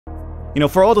You know,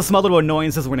 for all the small little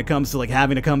annoyances when it comes to like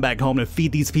having to come back home and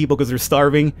feed these people because they're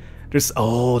starving, there's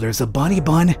a bunny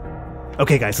bun.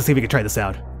 Okay guys, let's see if we can try this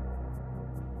out.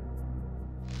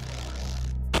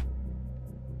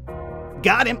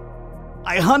 Got him!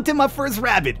 I hunted my first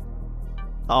rabbit!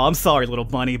 Oh, I'm sorry little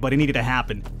bunny, but it needed to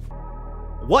happen.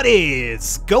 What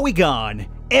is going on,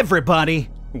 everybody?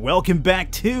 Welcome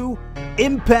back to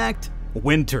Impact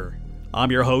Winter.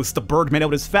 I'm your host, the Birdman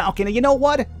known as Falcon, and you know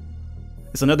what?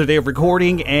 It's another day of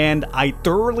recording, and I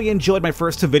thoroughly enjoyed my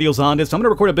first two videos on this, so I'm going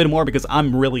to record a bit more because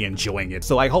I'm really enjoying it.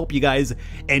 So I hope you guys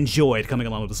enjoyed coming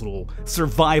along with this little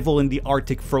survival in the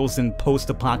Arctic frozen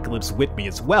post-apocalypse with me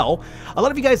as well. A lot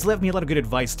of you guys left me a lot of good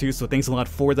advice too, so thanks a lot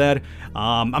for that.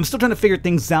 I'm still trying to figure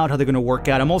things out, how they're going to work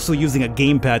out. I'm also using a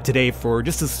gamepad today for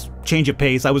just a change of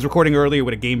pace. I was recording earlier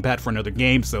with a gamepad for another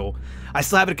game, so I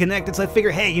still have it connected, so I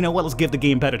figure, hey, you know what, let's give the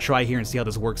gamepad a try here and see how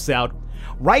this works out.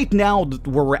 Right now,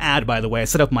 where we're at, by the way, I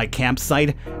set up my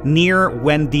campsite near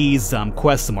Wendy's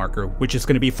quest marker, which is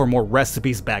going to be for more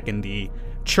recipes back in the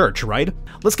church, right?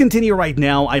 Let's continue right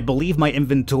now. I believe my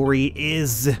inventory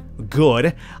is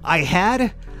good.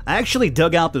 I actually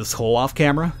dug out this hole off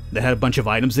camera that had a bunch of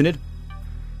items in it.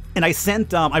 And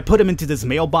I put them into this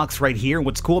mailbox right here.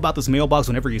 What's cool about this mailbox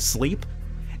whenever you sleep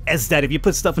is that if you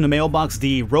put stuff in the mailbox,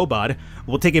 the robot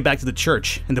will take it back to the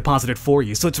church and deposit it for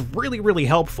you. So it's really, really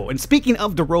helpful. And speaking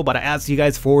of the robot, I asked you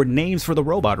guys for names for the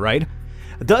robot, right?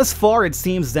 Thus far, it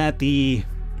seems that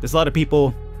there's a lot of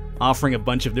people offering a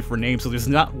bunch of different names, so there's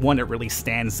not one that really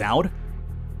stands out.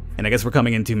 And I guess we're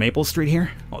coming into Maple Street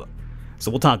here. Hold on. So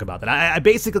we'll talk about that. I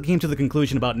basically came to the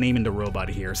conclusion about naming the robot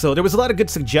here. So there was a lot of good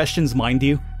suggestions, mind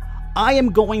you. I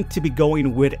am going to be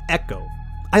going with Echo.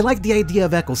 I like the idea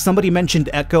of Echo. Somebody mentioned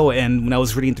Echo, and when I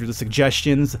was reading through the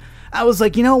suggestions, I was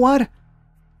like, you know what?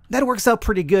 That works out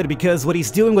pretty good, because what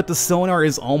he's doing with the sonar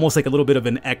is almost like a little bit of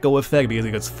an echo effect, because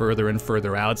he gets further and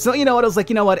further out. So, you know what? I was like,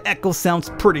 you know what? Echo sounds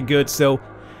pretty good, so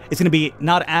it's going to be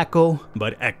not Echo,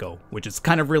 but Echo, which is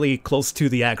kind of really close to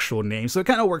the actual name, so it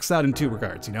kind of works out in two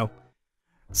regards, you know?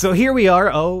 So here we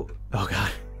are. Oh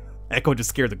god. Echo just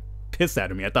scared the piss out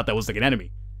of me. I thought that was like an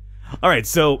enemy. Alright,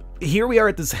 so here we are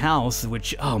at this house,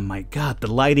 which, oh my god, the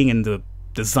lighting and the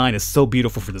design is so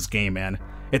beautiful for this game, man.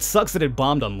 It sucks that it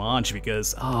bombed on launch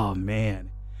because, oh man,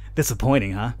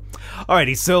 disappointing, huh?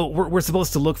 Alrighty, so we're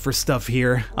supposed to look for stuff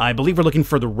here. I believe we're looking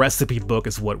for the recipe book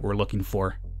is what we're looking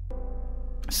for.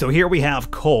 So here we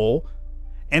have coal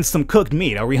and some cooked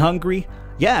meat. Are we hungry?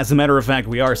 Yeah, as a matter of fact,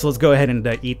 we are. So let's go ahead and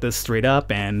eat this straight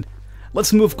up, and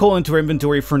let's move coal into our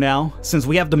inventory for now. Since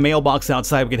we have the mailbox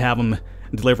outside, we can have them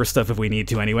deliver stuff if we need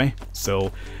to anyway.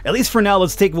 So, at least for now,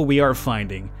 let's take what we are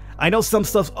finding. I know some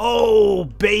stuff. Oh,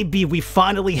 baby, we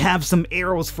finally have some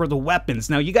arrows for the weapons.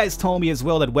 Now, you guys told me as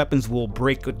well that weapons will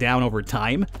break down over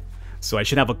time. So I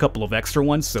should have a couple of extra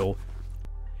ones, so...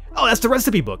 Oh, that's the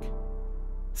recipe book.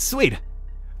 Sweet.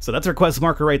 So that's our quest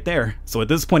marker right there. So at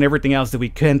this point, everything else that we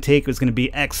can take is going to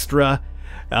be extra.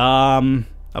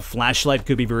 A flashlight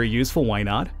could be very useful. Why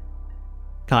not?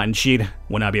 Cotton sheet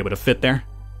will not be able to fit there.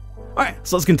 Alright,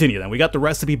 so let's continue then. We got the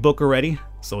recipe book already.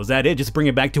 So is that it? Just bring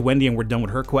it back to Wendy and we're done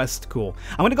with her quest? Cool.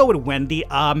 I'm gonna go with Wendy.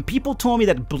 People told me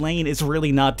that Blaine is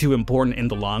really not too important in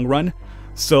the long run.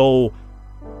 So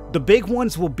the big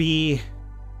ones will be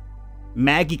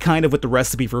Maggie kind of with the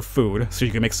recipe for food, so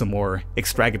you can make some more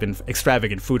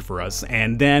extravagant food for us.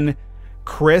 And then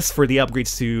Chris for the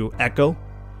upgrades to Echo.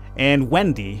 And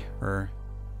Wendy,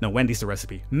 no, Wendy's the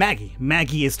recipe.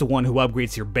 Maggie is the one who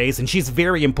upgrades your base, and she's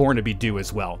very important to be do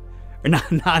as well. Or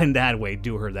not in that way,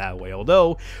 do her that way.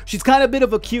 Although, she's kind of a bit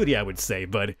of a cutie, I would say.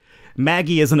 But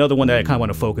Maggie is another one that I kind of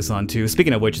want to focus on, too.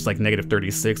 Speaking of which, it's like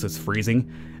 -36, it's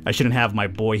freezing. I shouldn't have my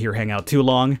boy here hang out too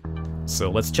long.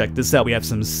 So let's check this out. We have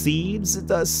some seeds, it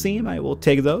does seem. I will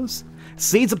take those.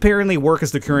 Seeds apparently work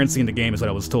as the currency in the game, is what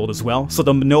I was told as well. So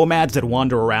the nomads that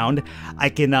wander around, I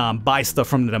can buy stuff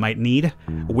from them that I might need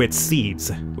with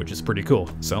seeds, which is pretty cool.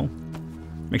 So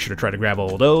make sure to try to grab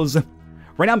all of those.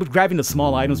 Right now I'm grabbing the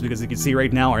small items because you can see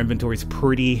right now our inventory is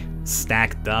pretty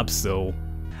stacked up, so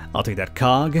I'll take that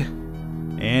cog.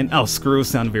 And, oh, screws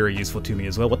sound very useful to me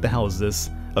as well. What the hell is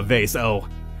this? A vase. Oh,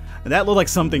 that looked like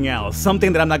something else.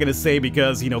 Something that I'm not going to say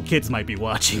because, you know, kids might be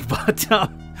watching. But,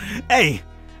 hey,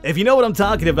 if you know what I'm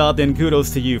talking about, then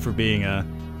kudos to you for being a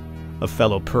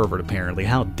fellow pervert, apparently.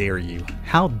 How dare you?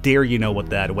 How dare you know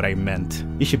what I meant?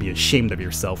 You should be ashamed of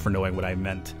yourself for knowing what I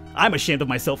meant. I'm ashamed of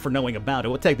myself for knowing about it.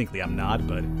 Well, technically I'm not,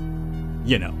 but,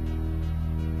 you know.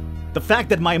 The fact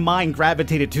that my mind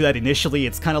gravitated to that initially,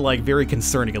 it's kind of like very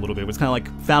concerning a little bit. It was kind of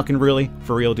like, Falcon, really?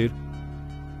 For real, dude?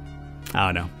 I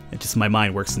don't know. It just, my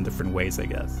mind works in different ways, I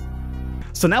guess.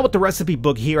 So now with the recipe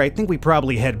book here, I think we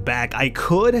probably head back. I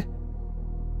could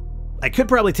I could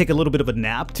probably take a little bit of a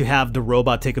nap to have the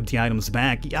robot take up the items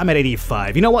back. I'm at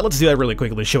 85. You know what? Let's do that really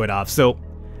quickly to show it off. So,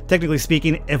 technically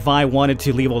speaking, if I wanted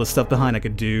to leave all the stuff behind, I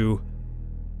could do...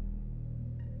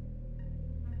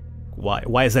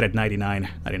 Why is that at 99?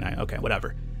 99, okay,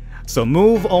 whatever. So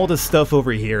move all the stuff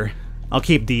over here. I'll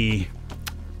keep the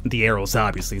arrows,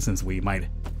 obviously, since we might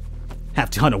have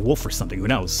to hunt a wolf or something, who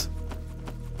knows?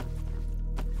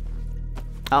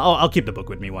 I'll keep the book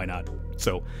with me, why not?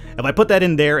 So, if I put that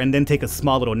in there and then take a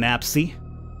small little nap, see?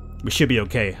 We should be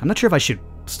okay. I'm not sure if I should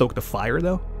stoke the fire,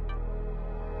 though.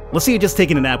 Let's see, just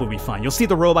taking a nap will be fine. You'll see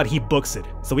the robot, he books it.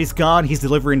 So he's gone, he's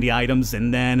delivering the items,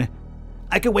 and then...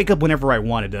 I could wake up whenever I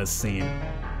want, it does seem.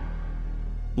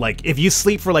 Like, if you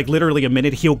sleep for, like, literally a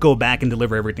minute, he'll go back and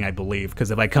deliver everything, I believe.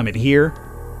 Because if I come in here...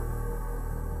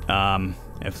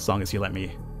 as long as you let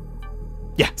me...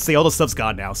 Yeah, see, all the stuff's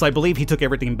gone now. So I believe he took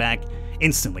everything back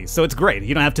instantly. So it's great.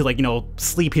 You don't have to, like, you know,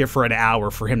 sleep here for an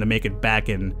hour for him to make it back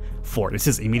and forth. It's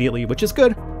just immediately, which is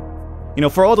good. You know,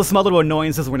 for all the small little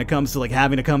annoyances when it comes to, like,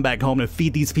 having to come back home and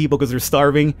feed these people because they're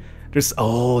starving. There's...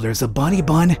 Oh, there's a bunny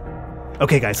bun.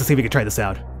 Okay, guys, let's see if we can try this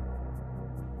out.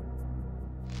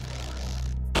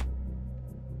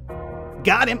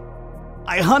 Got him!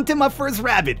 I hunted my first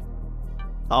rabbit!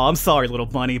 Oh, I'm sorry, little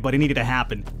bunny, but it needed to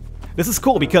happen. This is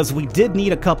cool because we did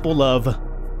need a couple of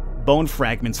bone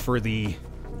fragments for the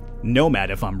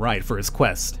Nomad, if I'm right, for his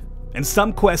quest. And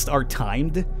some quests are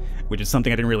timed, which is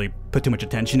something I didn't really put too much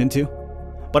attention into.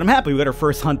 But I'm happy we got our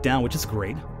first hunt down, which is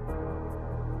great.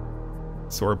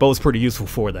 So our bow's pretty useful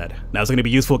for that. Now, is it going to be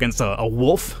useful against a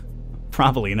wolf?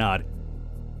 Probably not.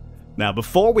 Now,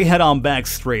 before we head on back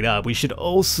straight up, we should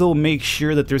also make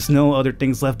sure that there's no other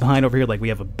things left behind over here, like we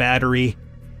have a battery.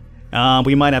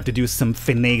 We might have to do some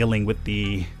finagling with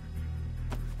the...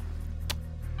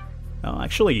 Oh,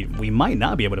 actually, we might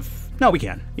not be able to... No, we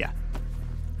can, yeah.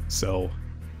 So,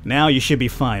 now you should be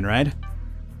fine, right?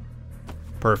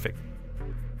 Perfect.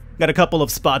 Got a couple of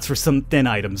spots for some thin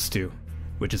items, too,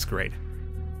 which is great.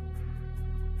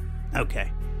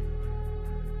 Okay.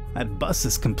 That bus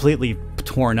is completely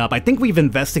torn up. I think we've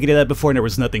investigated that before and there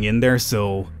was nothing in there,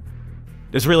 so...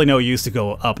 There's really no use to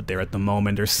go up there at the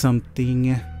moment. There's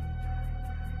something...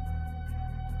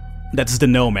 That's the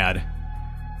Nomad.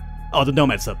 Oh, the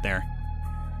Nomad's up there.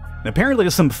 And apparently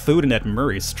there's some food in that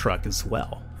Murray's truck as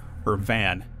well. Or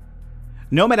van.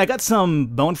 Nomad, I got some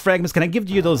bone fragments. Can I give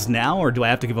you those now, or do I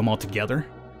have to give them all together?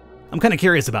 I'm kind of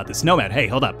curious about this. Nomad, hey,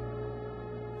 hold up.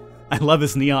 I love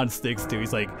his neon sticks, too.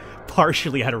 He's, like,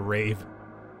 partially at a rave.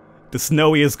 The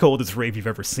snowiest, coldest rave you've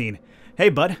ever seen. Hey,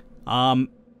 bud. I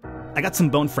got some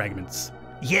bone fragments.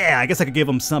 Yeah, I guess I could give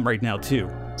him some right now, too.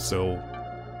 So...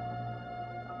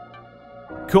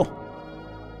 Cool.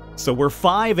 So we're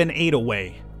 5 and 8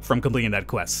 away from completing that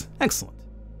quest. Excellent.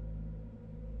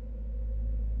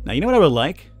 Now, you know what I would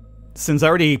like? Since I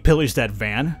already pillaged that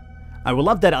van, I would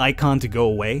love that icon to go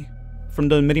away from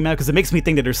the minimap, because it makes me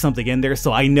think that there's something in there,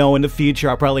 so I know in the future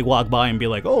I'll probably walk by and be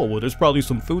like, oh, well, there's probably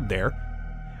some food there.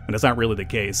 And that's not really the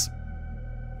case.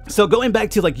 So going back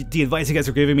to, like, the advice you guys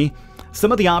are giving me,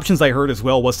 some of the options I heard as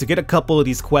well was to get a couple of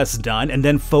these quests done and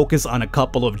then focus on a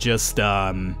couple of just,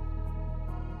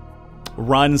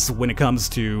 runs when it comes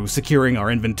to securing our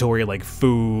inventory, like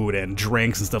food and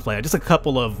drinks and stuff like that. Just a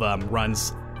couple of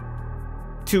runs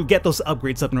to get those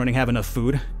upgrades up and running, have enough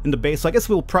food in the base. So I guess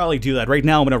we'll probably do that. Right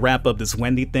now I'm going to wrap up this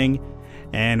Wendy thing,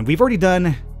 and we've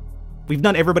done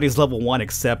everybody's level 1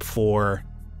 except for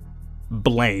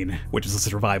Blaine, which is a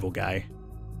survival guy.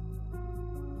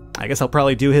 I guess I'll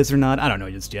probably do his or not. I don't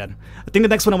know just yet. I think the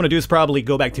next one I'm going to do is probably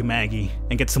go back to Maggie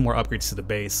and get some more upgrades to the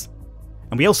base.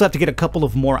 And we also have to get a couple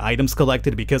of more items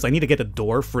collected because I need to get a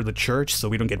door for the church so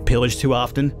we don't get pillaged too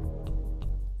often.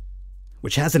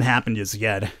 Which hasn't happened just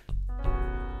yet.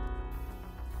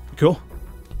 Cool.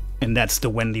 And that's the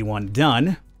Wendy one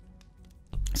done.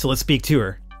 So let's speak to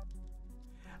her.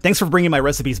 Thanks for bringing my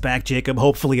recipes back, Jacob.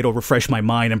 Hopefully it'll refresh my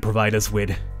mind and provide us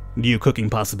with new cooking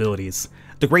possibilities.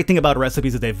 The great thing about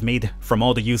recipes is they've made from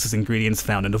all the useless ingredients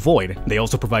found in the void. They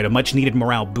also provide a much needed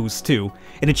morale boost too.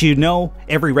 And did you know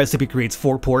every recipe creates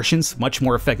 4 portions? Much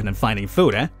more effective than finding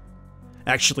food, eh?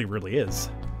 Actually really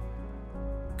is.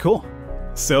 Cool.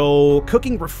 So,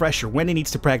 cooking refresher. Wendy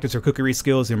needs to practice her cookery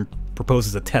skills and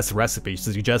proposes a test recipe. She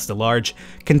suggests the large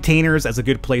containers as a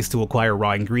good place to acquire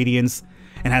raw ingredients,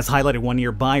 and has highlighted one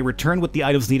nearby. Return with the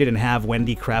items needed and have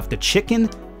Wendy craft a chicken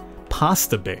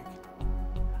pasta bake.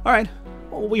 Alright,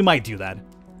 well, we might do that.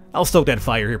 I'll stoke that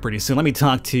fire here pretty soon. Let me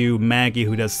talk to Maggie,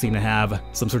 who does seem to have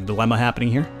some sort of dilemma happening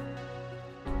here.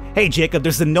 Hey Jacob,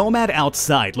 there's a Nomad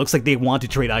outside. Looks like they want to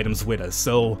trade items with us.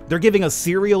 So, they're giving us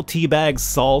cereal, tea bags,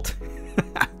 salt,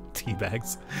 tea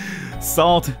bags.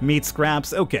 Salt, meat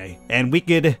scraps, okay. And we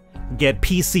could get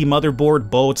PC motherboard,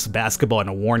 boats, basketball, and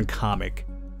a worn comic.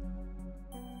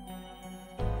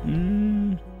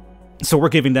 So we're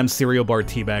giving them cereal bar,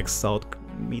 tea bags, salt,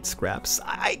 meat scraps.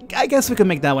 I guess we could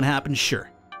make that one happen, sure.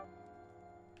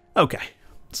 Okay,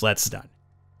 so that's done.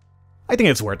 I think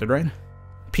it's worth it, right?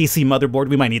 PC motherboard,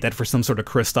 we might need that for some sort of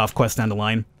Kristoff quest down the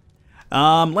line.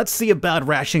 Let's see about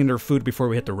rationing their food before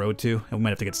we hit the road too, and we might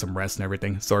have to get some rest and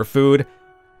everything. So our food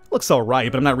looks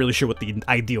alright, but I'm not really sure what the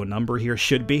ideal number here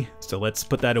should be. So let's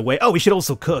put that away. Oh, we should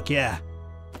also cook, yeah.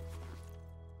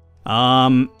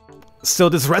 So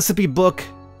this recipe book,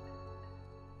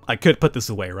 I could put this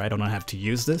away, right? I don't have to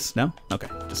use this, no? Okay,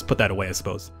 just put that away, I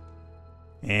suppose.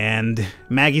 And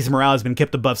Maggie's morale has been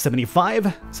kept above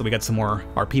 75, so we got some more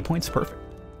RP points, perfect.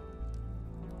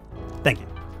 Thank you.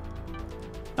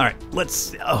 Alright,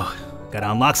 let's... Oh,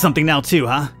 gotta unlock something now too,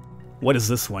 huh? What is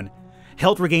this one?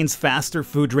 Health regains faster,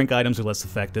 food, drink items are less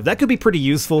effective. That could be pretty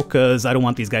useful, because I don't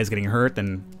want these guys getting hurt,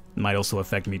 and it might also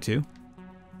affect me too.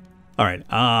 Alright,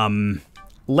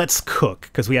 let's cook,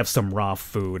 because we have some raw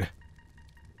food.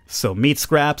 So, meat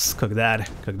scraps, cook that,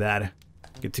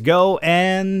 good to go,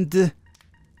 and...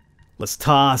 let's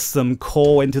toss some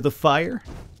coal into the fire.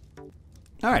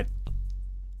 Alright.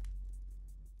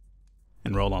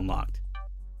 And roll unlocked.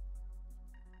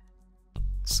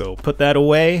 So put that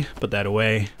away, put that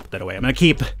away, put that away. I'm gonna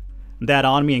keep that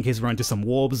on me in case we run into some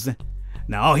wolves.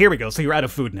 Now, oh, here we go. So you're out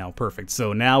of food now. Perfect.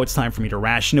 So now it's time for me to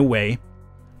ration away.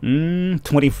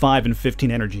 25 and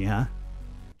 15 energy, huh?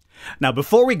 Now,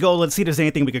 before we go, let's see if there's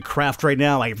anything we could craft right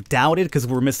now. I doubt it, because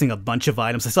we're missing a bunch of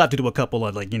items. I still have to do a couple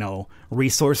of, like, you know,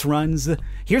 resource runs.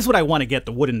 Here's what I want to get,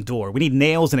 the wooden door. We need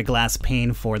nails and a glass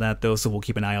pane for that, though, so we'll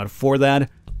keep an eye out for that.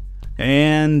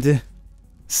 And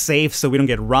safe, so we don't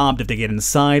get robbed if they get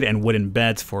inside, and wooden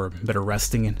beds for better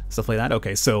resting and stuff like that.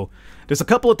 Okay, so there's a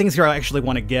couple of things here I actually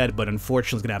want to get, but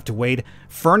unfortunately it's going to have to wait.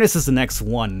 Furnace is the next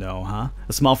one, though, huh?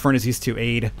 A small furnace used to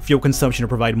aid fuel consumption to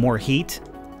provide more heat.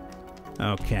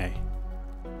 Okay.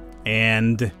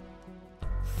 And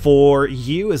for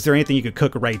you, is there anything you could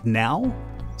cook right now?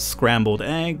 Scrambled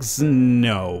eggs?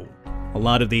 No. A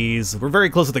lot of these, we're very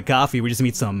close to the coffee, we just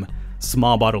need some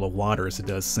small bottle of water, as it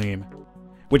does seem.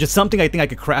 Which is something I think I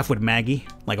could craft with Maggie,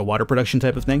 like a water production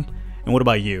type of thing. And what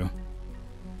about you?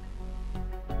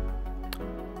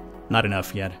 Not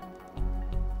enough yet.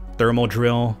 Thermal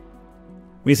drill.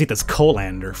 We just need this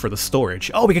colander for the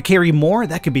storage. Oh, we could carry more?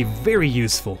 That could be very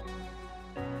useful.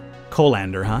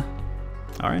 Colander, huh?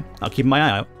 Alright, I'll keep my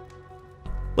eye out.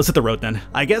 Let's hit the road then.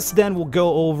 I guess then we'll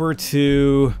go over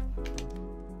to...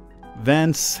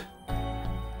 vents.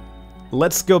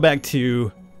 Let's go back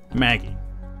to Maggie.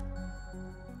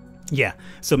 Yeah,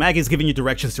 so Maggie's giving you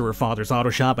directions to her father's auto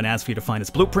shop and asks for you to find his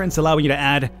blueprints, allowing you to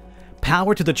add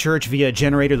power to the church via a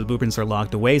generator. The blueprints are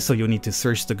locked away, so you'll need to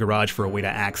search the garage for a way to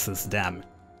access them.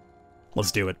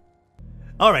 Let's do it.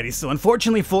 Alrighty, so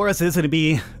unfortunately for us, it's going to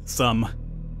be some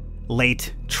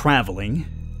late traveling,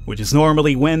 which is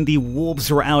normally when the wolves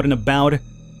are out and about,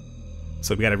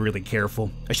 so we gotta be really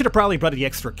careful. I should have probably brought the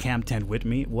extra camp tent with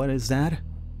me. What is that?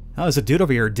 Oh, there's a dude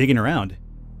over here digging around.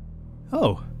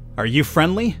 Oh, are you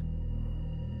friendly?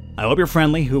 I hope you're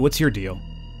friendly. What's your deal?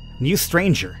 New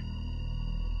stranger.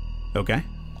 Okay,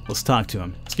 let's talk to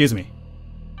him. Excuse me.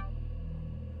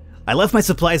 I left my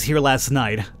supplies here last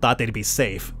night, thought they'd be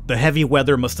safe. The heavy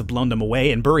weather must have blown them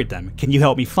away and buried them. Can you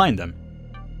help me find them?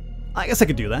 I guess I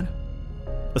could do that.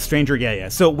 A stranger, yeah.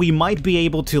 So we might be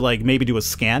able to, like, maybe do a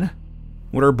scan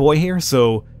with our boy here.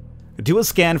 So, do a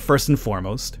scan first and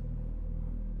foremost.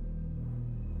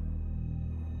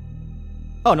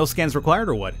 Oh, no scans required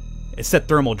or what? It said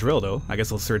thermal drill, though. I guess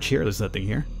I'll search here. There's nothing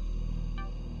here.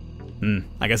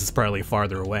 I guess it's probably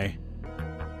farther away.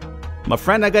 My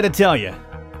friend, I gotta tell you,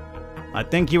 I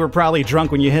think you were probably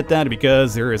drunk when you hit that,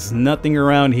 because there is nothing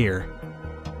around here.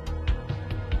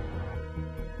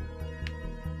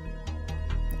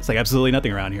 It's like absolutely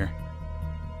nothing around here.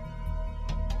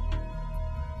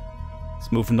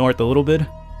 Let's move north a little bit.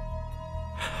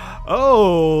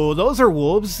 Oh, those are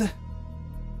wolves.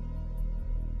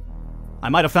 I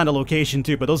might have found a location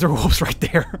too, but those are wolves right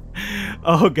there.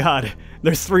 Oh god,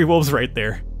 there's 3 wolves right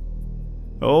there.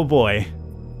 Oh boy.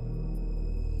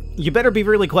 You better be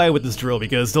really quiet with this drill,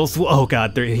 because those... Oh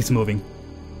god, he's moving.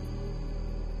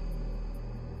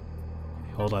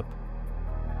 Hold up.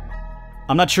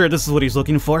 I'm not sure if this is what he's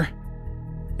looking for.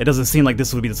 It doesn't seem like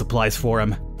this would be the supplies for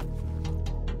him.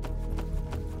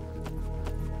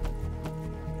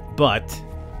 But...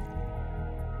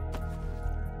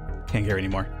 can't carry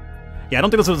anymore. Yeah, I don't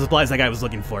think those were the supplies that guy was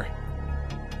looking for.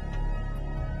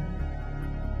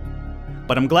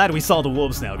 But I'm glad we saw the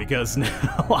wolves now, because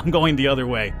now I'm going the other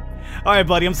way. Alright,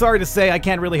 buddy, I'm sorry to say I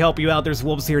can't really help you out. There's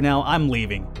wolves here now. I'm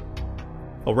leaving.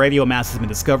 A radio mast has been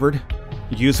discovered.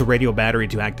 Use a radio battery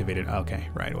to activate it. Okay,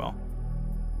 right, well.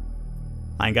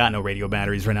 I ain't got no radio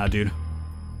batteries right now, dude.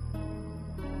 So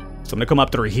I'm gonna come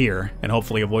up through here and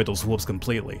hopefully avoid those wolves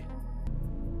completely.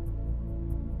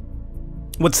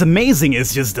 What's amazing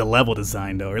is just the level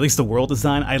design, though, or at least the world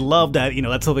design. I love that, you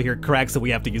know, that's over here cracks that we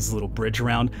have to use a little bridge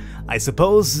around. I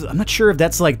suppose, I'm not sure if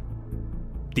that's like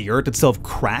the Earth itself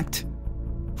cracked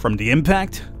from the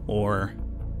impact, or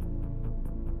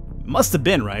must have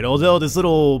been, right? Although this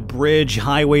little bridge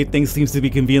highway thing seems to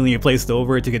be conveniently placed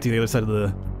over it to get to the other side of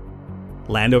the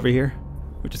land over here,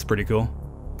 which is pretty cool.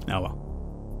 Oh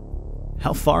well.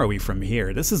 How far are we from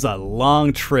here? This is a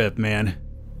long trip, man.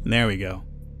 There we go.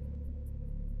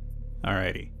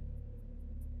 Alrighty.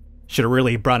 Should have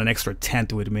really brought an extra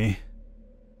tent with me.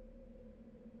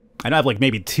 I know I have like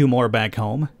maybe 2 more back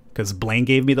home, because Blaine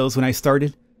gave me those when I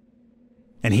started.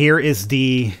 And here is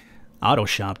the auto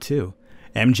shop too.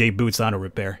 MJ Boots Auto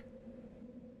Repair.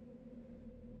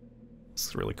 This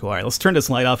is really cool. Alright, let's turn this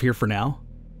light off here for now.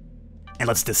 And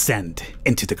let's descend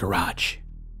into the garage.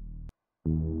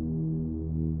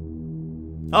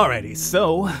 Alrighty,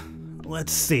 so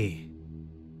let's see.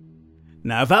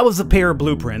 Now, if I was a pair of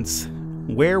blueprints,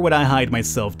 where would I hide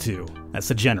myself to? That's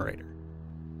the generator.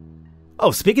 Oh,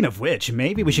 speaking of which,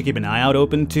 maybe we should keep an eye out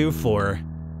open too for...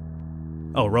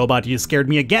 Oh, robot, you scared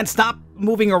me again. Stop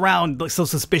moving around so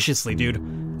suspiciously, dude.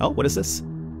 Oh, what is this?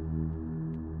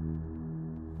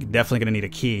 Definitely gonna need a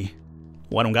key.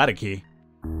 Well, I don't got a key.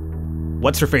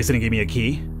 What's her face didn't give me a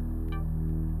key.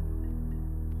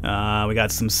 We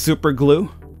got some super glue.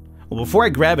 Well, before I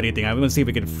grab anything, I'm gonna see if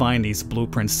we can find these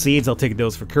blueprint seeds. I'll take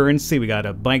those for currency. We got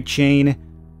a bike chain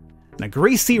and a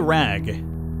greasy rag.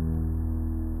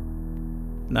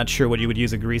 Not sure what you would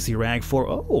use a greasy rag for.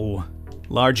 Oh,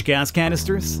 large gas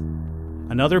canisters.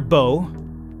 Another bow.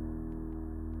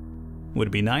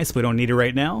 Would be nice, but we don't need it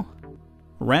right now.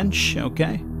 Wrench,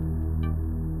 okay.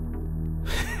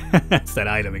 That's that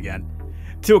item again.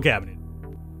 Tool cabinet.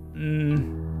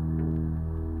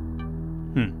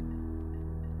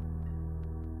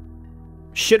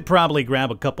 Should probably grab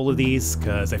a couple of these,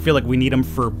 because I feel like we need them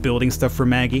for building stuff for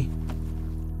Maggie.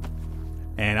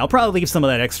 And I'll probably leave some of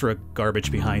that extra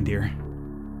garbage behind here.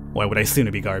 Why would I assume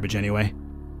to be garbage anyway?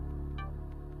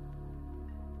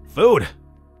 Food!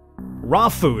 Raw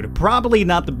food, probably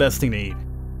not the best thing to eat.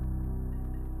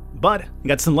 But, I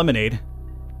got some lemonade,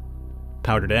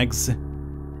 powdered eggs,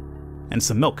 and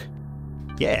some milk.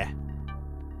 Yeah.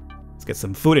 Let's get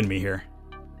some food in me here.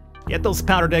 Get those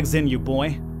powdered eggs in, you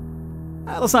boy.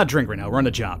 Let's not drink right now, we're on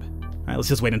the job. Alright, let's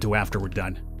just wait until after we're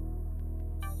done.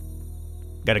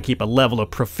 Gotta keep a level of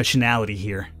professionality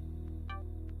here.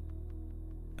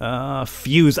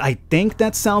 Fuse. I think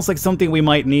that sounds like something we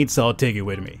might need, so I'll take it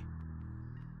with me.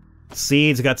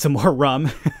 Seeds, got some more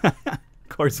rum. Of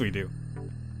course we do.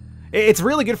 It's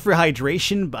really good for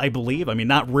hydration, I believe. I mean,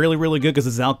 not really, really good because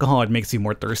it's alcohol. It makes you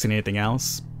more thirsty than anything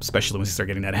else, especially once you start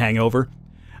getting that hangover.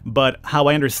 But how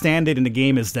I understand it in the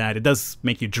game is that it does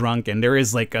make you drunk, and there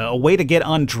is like a way to get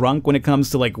undrunk when it comes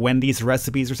to like Wendy's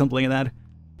recipes or something like that.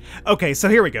 Okay, so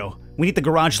here we go. We need the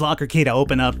garage locker key to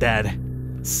open up that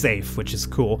safe, which is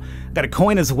cool. Got a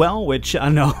coin as well, which I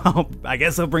know, I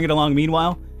guess I'll bring it along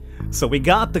meanwhile. So we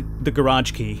got the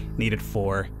garage key needed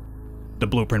for the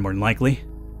blueprint more than likely.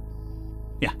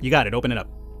 Yeah, you got it. Open it up.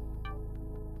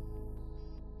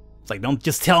 It's like, don't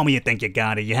just tell me you think you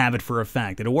got it. You have it for a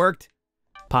fact. It worked.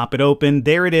 Pop it open.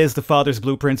 There it is, the father's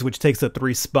blueprints, which takes up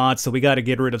 3 spots, so we gotta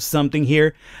get rid of something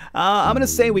here. I'm gonna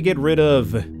say we get rid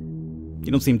of...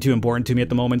 You don't seem too important to me at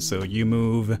the moment, so you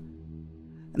move.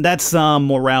 That's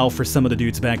morale for some of the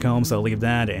dudes back home, so I'll leave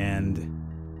that, and...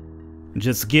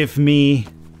 Just give me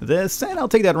this, and I'll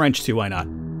take that wrench too, why not?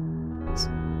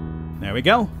 There we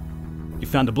go. You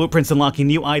found the blueprints unlocking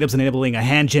new items and enabling a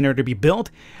hand generator to be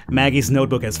built. Maggie's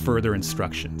notebook has further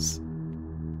instructions.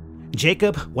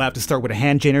 Jacob will have to start with a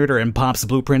hand generator, and Pop's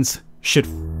blueprints should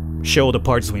show the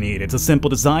parts we need. It's a simple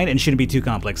design and shouldn't be too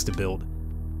complex to build.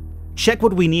 Check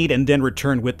what we need and then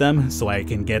return with them so I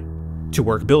can get to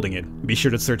work building it. Be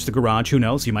sure to search the garage, who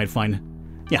knows, you might find...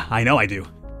 Yeah, I know I do.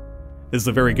 This is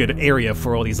a very good area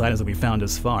for all these items that we found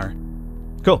thus far.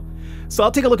 Cool. So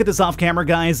I'll take a look at this off camera,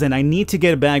 guys, and I need to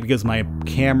get it back because my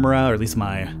camera, or at least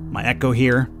my Echo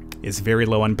here, is very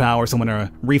low on power, so I'm gonna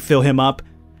refill him up.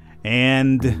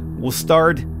 And we'll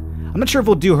start... I'm not sure if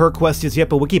we'll do her quest just yet,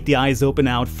 but we'll keep the eyes open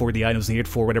out for the items needed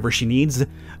for whatever she needs.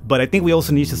 But I think we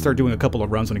also need to start doing a couple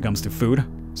of runs when it comes to food.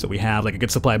 So we have like a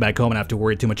good supply back home and not have to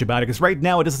worry too much about it, because right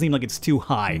now it doesn't seem like it's too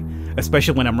high,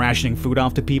 especially when I'm rationing food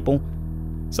off to people.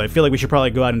 So I feel like we should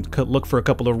probably go out and look for a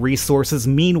couple of resources.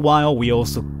 Meanwhile, we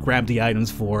also grab the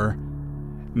items for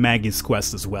Maggie's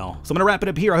quest as well. So I'm going to wrap it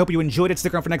up here. I hope you enjoyed it.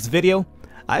 Stick around for next video.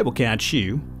 I will catch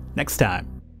you next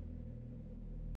time.